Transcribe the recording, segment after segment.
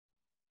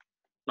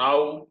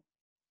Now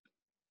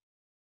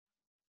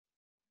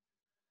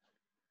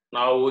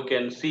we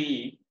can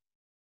see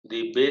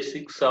the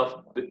basics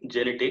of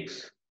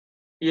genetics.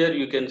 Here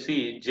you can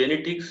see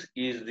genetics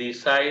is the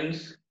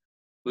science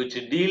which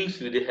deals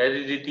with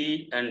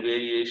heredity and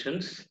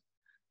variations.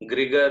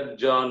 Gregor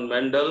John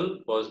Mendel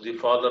was the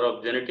father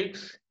of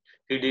genetics.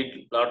 He did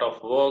a lot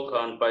of work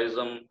on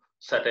Pisum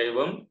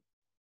sativum.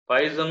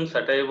 Pisum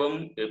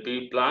sativum, a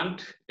pea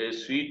plant, a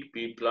sweet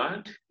pea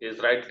plant, is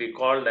rightly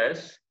called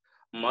as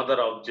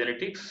mother of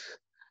genetics.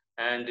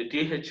 And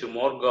T.H.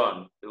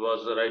 Morgan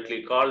was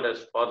rightly called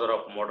as father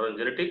of modern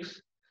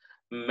genetics.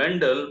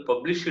 Mendel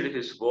published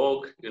his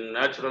work in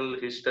Natural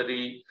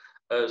History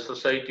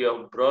Society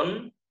of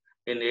Brunn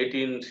in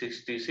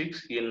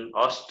 1866 in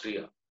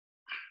Austria.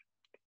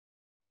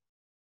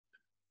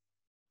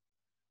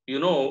 You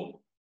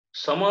know,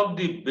 some of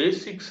the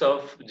basics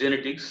of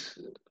genetics,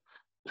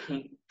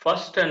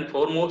 first and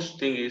foremost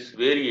thing is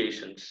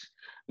variations.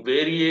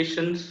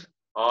 Variations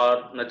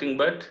are nothing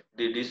but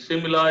the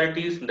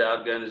dissimilarities in the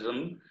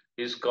organism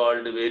is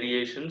called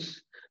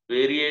variations.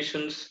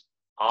 Variations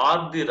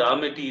are the raw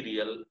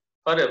material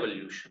for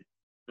evolution.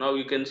 Now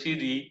you can see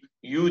the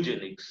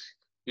eugenics.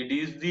 It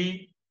is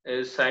the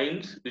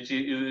science it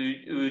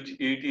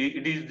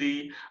is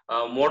the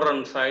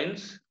modern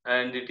science,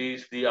 and it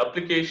is the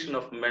application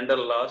of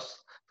Mendel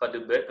laws for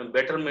the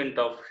betterment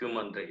of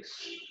human race.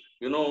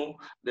 You know,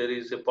 there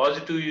is a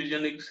positive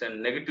eugenics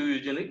and negative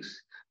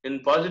eugenics.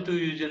 In positive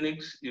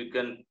eugenics, you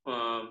can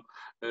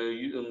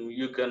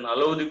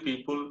allow the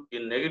people.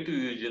 In negative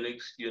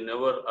eugenics, you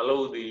never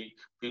allow the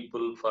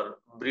people for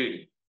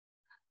breeding.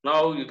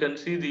 Now you can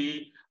see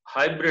the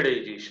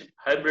hybridization.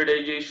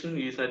 Hybridization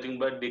is nothing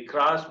but the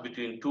cross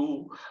between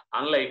two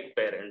unlike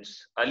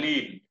parents.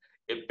 Allele,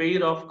 a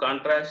pair of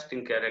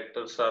contrasting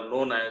characters are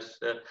known as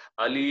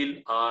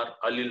allele or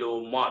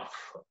allelomorph.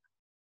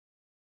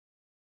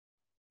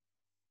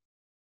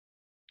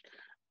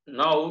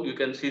 Now you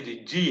can see the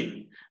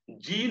gene.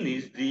 Gene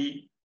is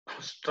the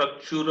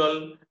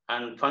structural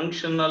and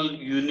functional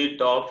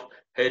unit of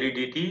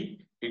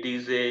heredity. It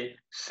is a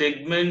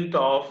segment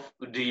of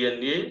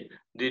DNA.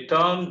 The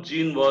term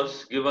gene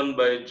was given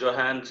by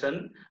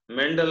Johansen.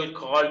 Mendel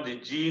called the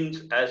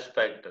genes as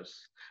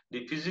factors.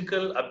 The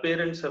physical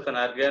appearance of an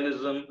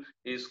organism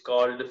is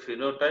called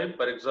phenotype.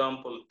 For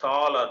example,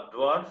 tall or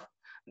dwarf.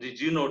 The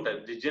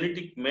genotype, the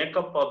genetic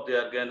makeup of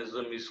the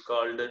organism is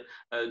called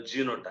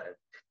genotype.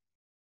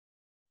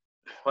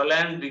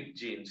 Hollandic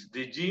genes.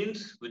 The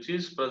genes which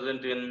is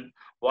present in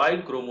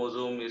Y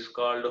chromosome is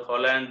called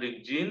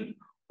Hollandic gene.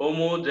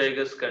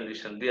 Homozygous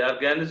condition. The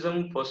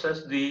organism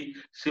possess the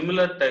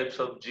similar types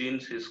of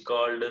genes is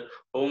called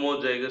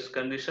homozygous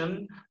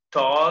condition,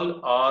 tall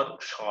or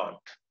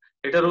short.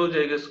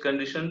 Heterozygous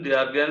condition. The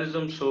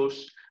organism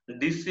shows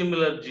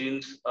dissimilar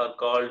genes are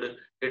called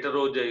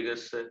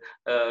heterozygous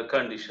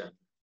condition.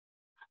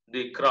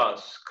 The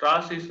cross.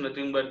 Cross is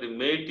nothing but the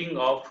mating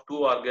of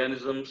two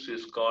organisms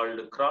is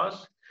called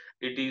cross.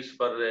 It is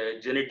for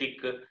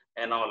genetic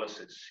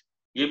analysis.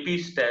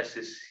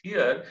 Epistasis.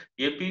 Here,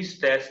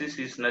 epistasis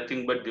is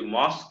nothing but the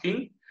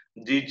masking.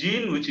 The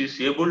gene which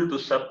is able to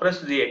suppress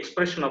the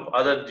expression of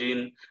other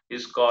gene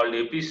is called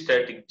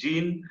epistatic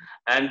gene,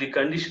 and the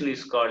condition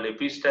is called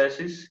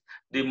epistasis.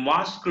 The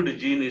masked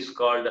gene is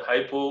called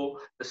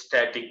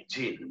hypostatic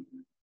gene.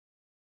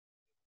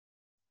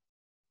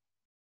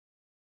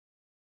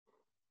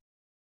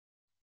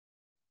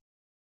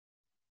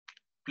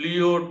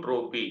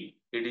 Pleiotropy.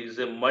 It is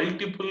a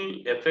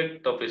multiple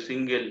effect of a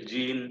single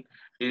gene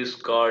is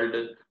called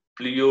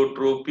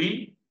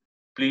pleiotropy.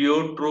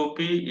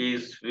 Pleiotropy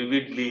is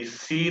vividly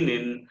seen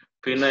in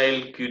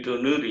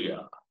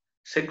phenylketonuria.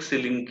 Sex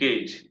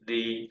linkage.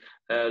 The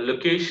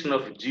location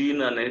of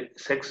gene on a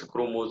sex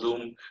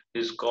chromosome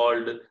is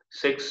called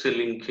sex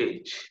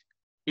linkage.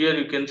 Here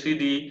you can see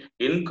the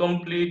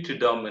incomplete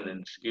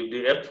dominance. If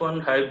the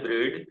F1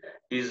 hybrid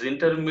is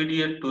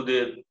intermediate to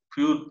their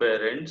pure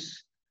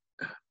parents,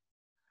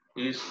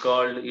 is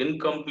called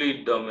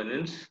incomplete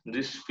dominance.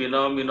 This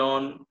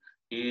phenomenon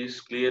is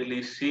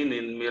clearly seen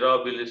in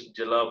Mirabilis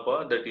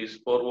jalapa, that is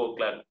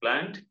porvoclac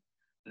plant.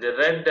 The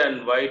red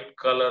and white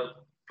color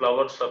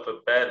flowers of a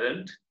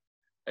parent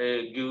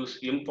gives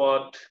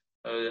import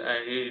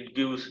and it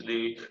gives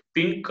the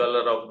pink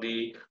color of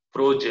the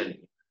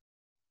progeny.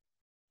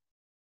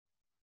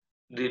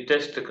 The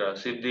test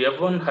cross. If the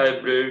F1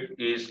 hybrid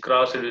is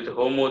crossed with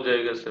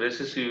homozygous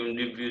recessive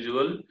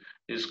individual,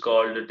 is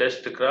called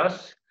test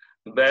cross.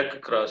 Back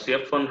cross.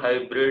 F1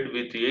 hybrid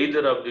with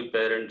either of the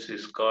parents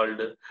is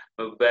called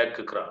back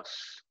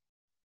cross.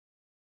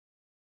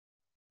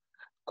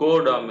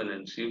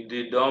 Codominance. If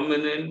the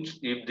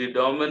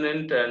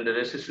dominant and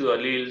recessive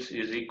alleles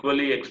is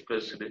equally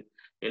expressed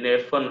in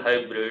F1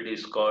 hybrid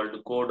is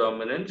called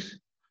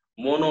codominance.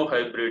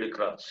 Monohybrid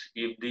cross.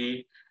 If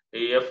the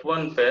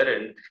F1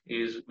 parent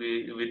is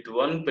with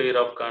one pair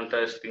of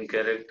contrasting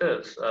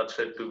characters are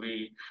said to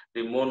be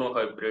the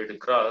monohybrid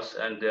cross,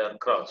 and they are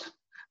crossed.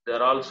 They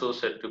are also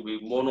said to be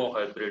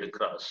monohybrid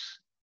cross.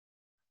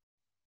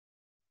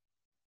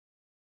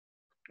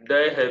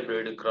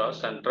 dihybrid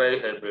cross and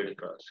trihybrid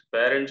cross.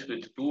 Parents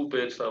with two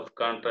pairs of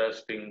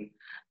contrasting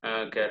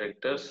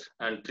characters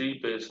and three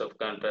pairs of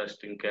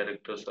contrasting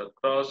characters are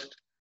crossed.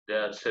 They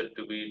are said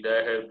to be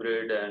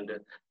dihybrid and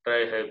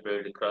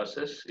trihybrid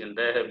crosses. In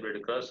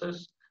dihybrid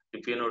crosses,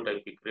 the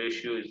phenotypic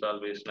ratio is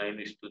always 9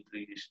 is to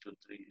 3 is to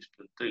 3 is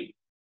to 3.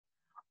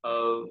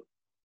 Uh,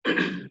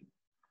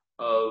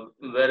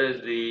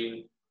 Whereas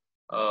the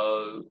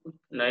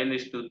 9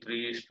 is to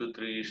 3 is to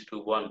 3 is to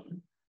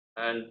 1.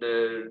 And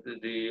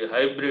the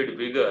hybrid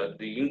vigor,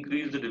 the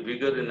increased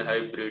vigor in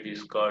hybrid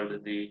is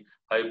called the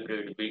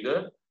hybrid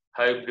vigor.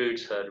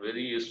 Hybrids are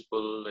very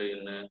useful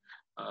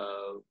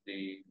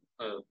the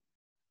uh,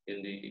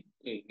 in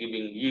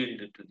giving yield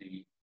to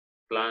the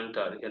plant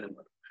or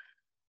animal.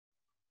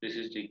 This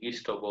is the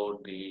gist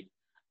about the